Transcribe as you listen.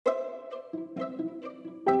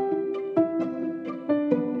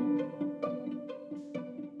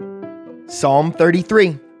Psalm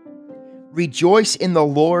 33. Rejoice in the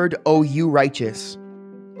Lord, O you righteous,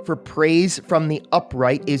 for praise from the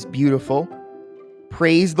upright is beautiful.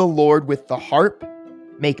 Praise the Lord with the harp.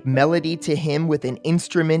 Make melody to him with an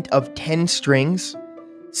instrument of 10 strings.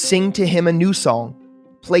 Sing to him a new song.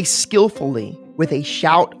 Play skillfully with a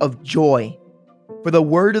shout of joy. For the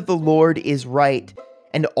word of the Lord is right,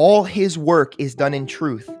 and all his work is done in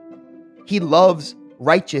truth. He loves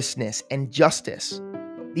righteousness and justice.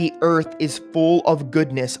 The earth is full of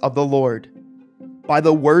goodness of the Lord. By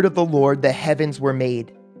the word of the Lord the heavens were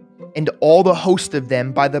made, and all the host of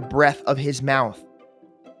them by the breath of his mouth.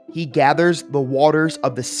 He gathers the waters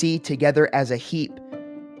of the sea together as a heap.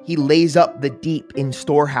 He lays up the deep in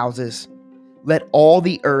storehouses. Let all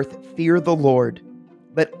the earth fear the Lord.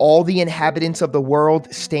 Let all the inhabitants of the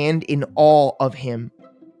world stand in awe of him.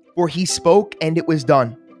 For he spoke, and it was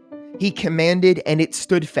done. He commanded, and it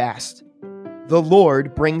stood fast. The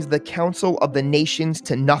Lord brings the counsel of the nations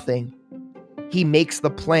to nothing. He makes the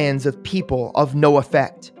plans of people of no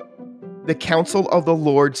effect. The counsel of the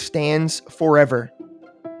Lord stands forever,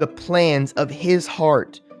 the plans of his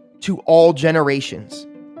heart to all generations.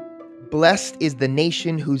 Blessed is the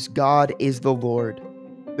nation whose God is the Lord,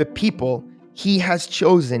 the people he has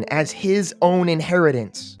chosen as his own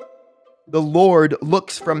inheritance. The Lord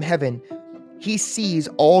looks from heaven. He sees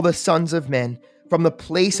all the sons of men. From the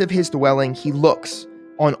place of his dwelling, he looks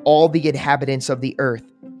on all the inhabitants of the earth.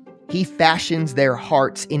 He fashions their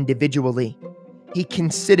hearts individually. He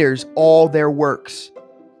considers all their works.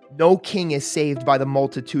 No king is saved by the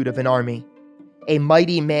multitude of an army. A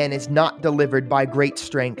mighty man is not delivered by great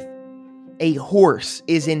strength. A horse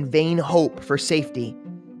is in vain hope for safety,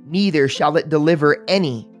 neither shall it deliver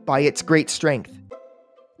any by its great strength.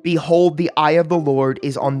 Behold, the eye of the Lord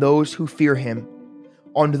is on those who fear him,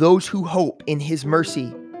 on those who hope in his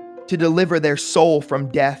mercy, to deliver their soul from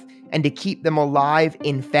death and to keep them alive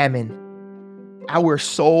in famine. Our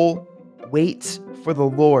soul waits for the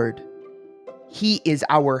Lord. He is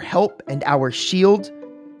our help and our shield,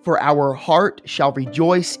 for our heart shall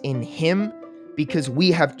rejoice in him, because we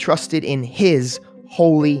have trusted in his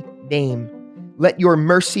holy name. Let your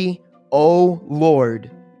mercy, O Lord,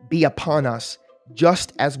 be upon us,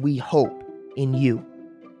 just as we hope in you.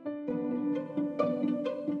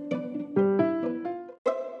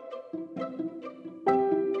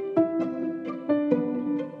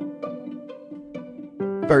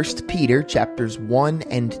 First Peter chapters 1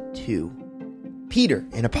 and 2. Peter,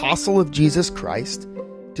 an apostle of Jesus Christ,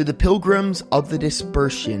 to the pilgrims of the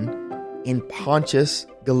dispersion in Pontus,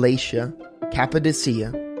 Galatia,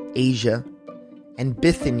 Cappadocia, Asia, and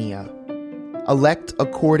Bithynia, elect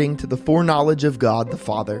according to the foreknowledge of God the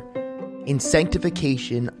Father, in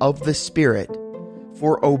sanctification of the Spirit,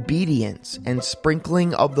 for obedience and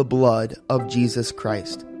sprinkling of the blood of Jesus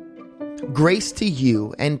Christ. Grace to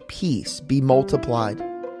you and peace be multiplied.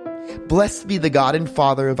 Blessed be the God and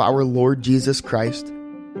Father of our Lord Jesus Christ,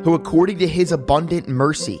 who according to his abundant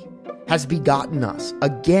mercy has begotten us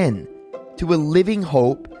again to a living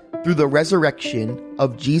hope through the resurrection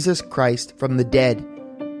of Jesus Christ from the dead,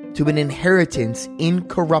 to an inheritance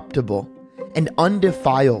incorruptible and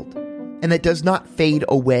undefiled, and that does not fade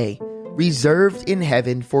away, reserved in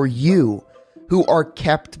heaven for you who are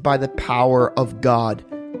kept by the power of God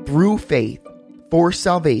through faith for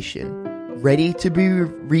salvation, ready to be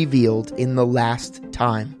revealed in the last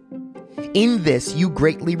time. In this you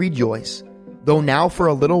greatly rejoice, though now for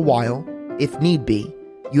a little while, if need be,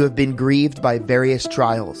 you have been grieved by various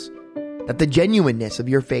trials, that the genuineness of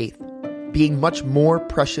your faith, being much more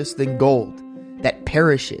precious than gold, that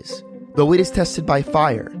perishes, though it is tested by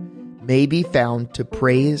fire, may be found to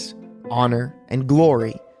praise, honor, and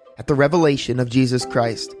glory at the revelation of Jesus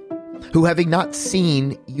Christ, who having not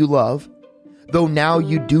seen you love, though now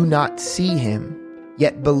you do not see him,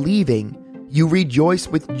 yet believing, you rejoice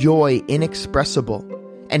with joy inexpressible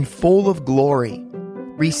and full of glory,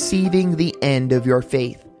 receiving the end of your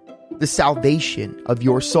faith, the salvation of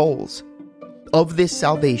your souls. Of this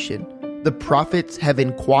salvation, the prophets have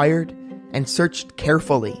inquired and searched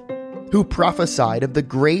carefully, who prophesied of the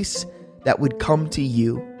grace that would come to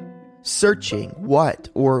you, searching what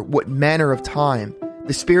manner of time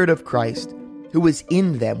the Spirit of Christ, who was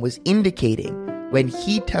in them, was indicating when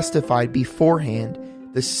he testified beforehand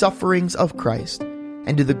the sufferings of Christ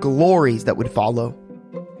and to the glories that would follow.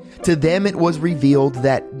 To them it was revealed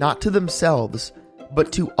that not to themselves,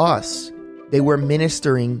 but to us, they were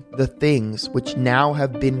ministering the things which now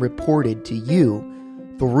have been reported to you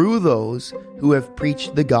through those who have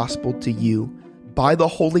preached the gospel to you by the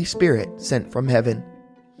Holy Spirit sent from heaven.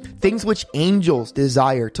 things which angels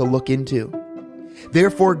desire to look into.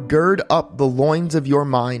 Therefore gird up the loins of your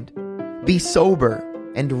mind, be sober,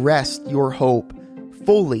 and rest your hope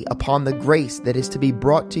fully upon the grace that is to be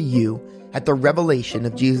brought to you at the revelation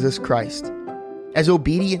of Jesus Christ. As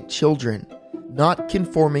obedient children, not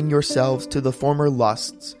conforming yourselves to the former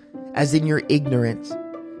lusts, as in your ignorance,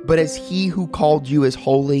 but as he who called you is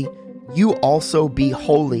holy, you also be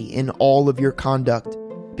holy in all of your conduct,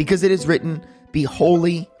 because it is written, be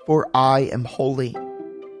holy, for I am holy.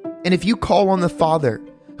 And if you call on the Father,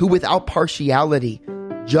 who without partiality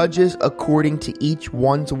judges according to each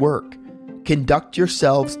one's work, conduct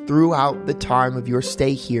yourselves throughout the time of your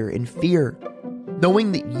stay here in fear,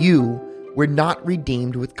 knowing that you were not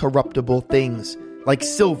redeemed with corruptible things, like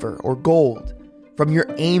silver or gold, from your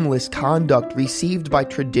aimless conduct received by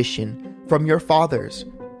tradition from your fathers,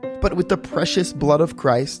 but with the precious blood of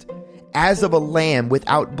Christ, as of a lamb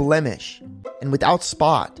without blemish and without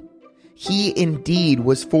spot. He indeed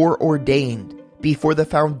was foreordained before the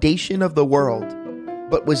foundation of the world,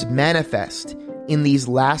 but was manifest in these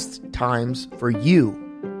last times for you,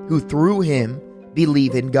 who through him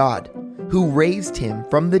believe in God, who raised him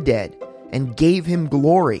from the dead and gave him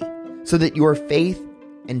glory, so that your faith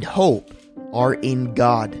and hope are in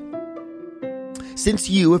God. Since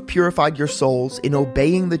you have purified your souls in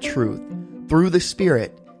obeying the truth through the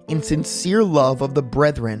Spirit, in sincere love of the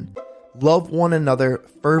brethren, love one another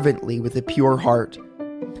fervently with a pure heart,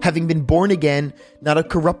 having been born again, not a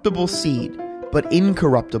corruptible seed, but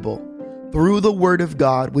incorruptible, through the word of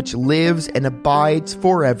God, which lives and abides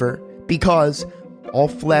forever, because all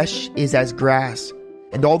flesh is as grass,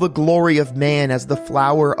 and all the glory of man as the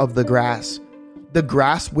flower of the grass. The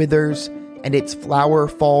grass withers, and its flower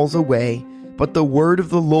falls away, but the word of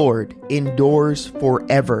the Lord endures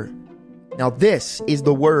forever. Now this is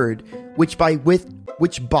the word which by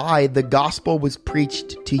the gospel was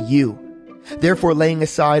preached to you. Therefore, laying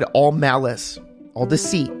aside all malice, all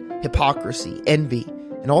deceit, hypocrisy, envy,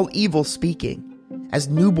 and all evil speaking, as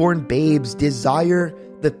newborn babes desire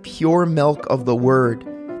the pure milk of the word,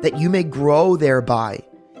 that you may grow thereby,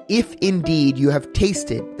 if indeed you have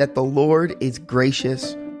tasted that the Lord is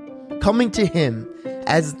gracious, coming to him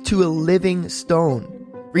as to a living stone,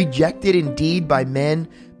 rejected indeed by men,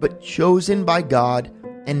 but chosen by God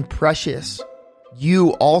and precious.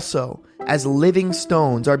 You also, as living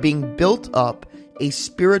stones, are being built up a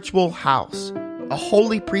spiritual house, a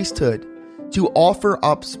holy priesthood, to offer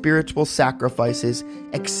up spiritual sacrifices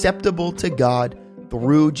acceptable to God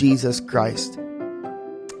through Jesus Christ.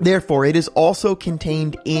 Therefore, it is also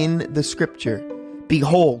contained in the scripture,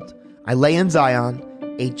 behold, I lay in Zion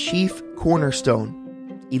a chief cornerstone,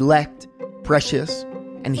 elect, precious,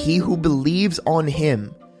 and he who believes on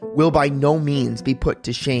him will by no means be put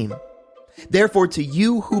to shame. Therefore, to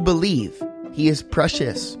you who believe, he is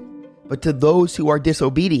precious, but to those who are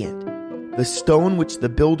disobedient, the stone which the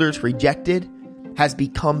builders rejected has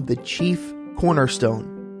become the chief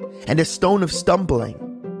cornerstone, and a stone of stumbling,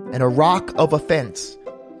 and a rock of offense.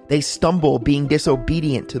 They stumble, being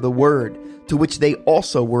disobedient to the word, to which they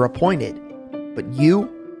also were appointed. But you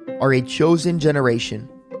are a chosen generation,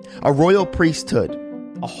 a royal priesthood,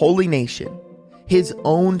 a holy nation, his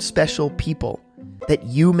own special people, that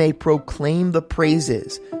you may proclaim the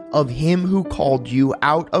praises of him who called you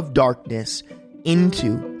out of darkness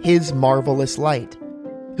into his marvelous light,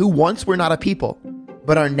 who once were not a people,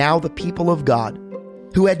 but are now the people of God,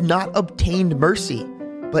 who had not obtained mercy,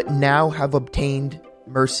 but now have obtained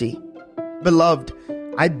mercy. Beloved,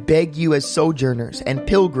 I beg you as sojourners and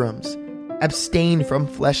pilgrims, abstain from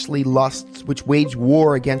fleshly lusts which wage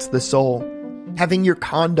war against the soul, having your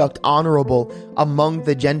conduct honorable among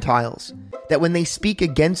the Gentiles, that when they speak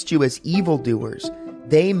against you as evildoers,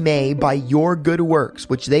 they may, by your good works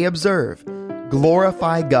which they observe,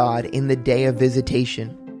 glorify God in the day of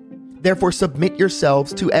visitation. Therefore submit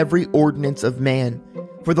yourselves to every ordinance of man,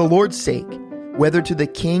 for the Lord's sake, whether to the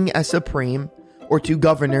king as supreme, or to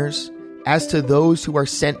governors, as to those who are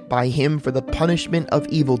sent by him for the punishment of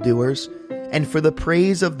evildoers, and for the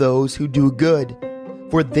praise of those who do good.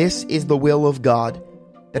 For this is the will of God,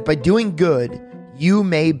 that by doing good you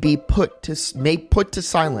may put to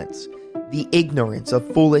silence the ignorance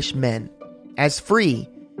of foolish men, as free,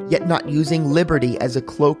 yet not using liberty as a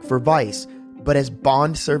cloak for vice, but as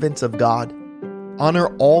bondservants of God.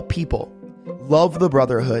 Honor all people, love the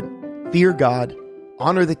brotherhood, fear God,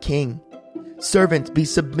 honor the king. Servants, be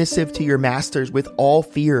submissive to your masters with all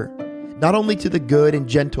fear, not only to the good and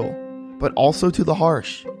gentle, but also to the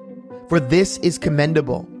harsh. For this is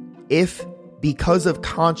commendable, if, because of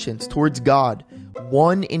conscience towards God,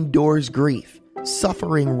 one endures grief,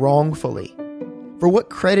 suffering wrongfully. For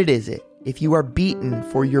what credit is it if you are beaten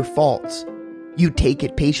for your faults, you take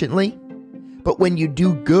it patiently? But when you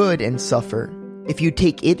do good and suffer, if you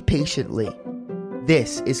take it patiently,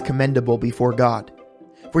 this is commendable before God.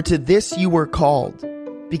 For to this you were called,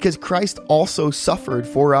 because Christ also suffered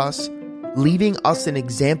for us, leaving us an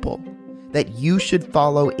example that you should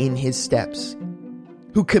follow in his steps,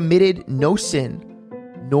 who committed no sin,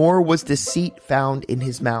 nor was deceit found in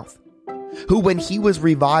his mouth, who when he was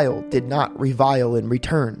reviled did not revile in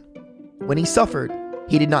return. When he suffered,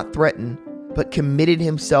 he did not threaten, but committed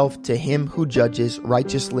himself to him who judges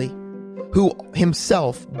righteously, who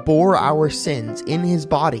himself bore our sins in his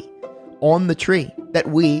body on the tree, that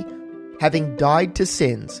we, having died to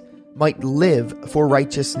sins, might live for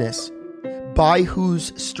righteousness, by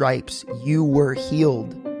whose stripes you were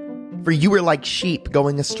healed. For you were like sheep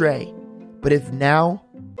going astray, but have now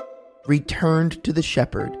returned to the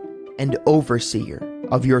shepherd and overseer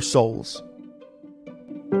of your souls.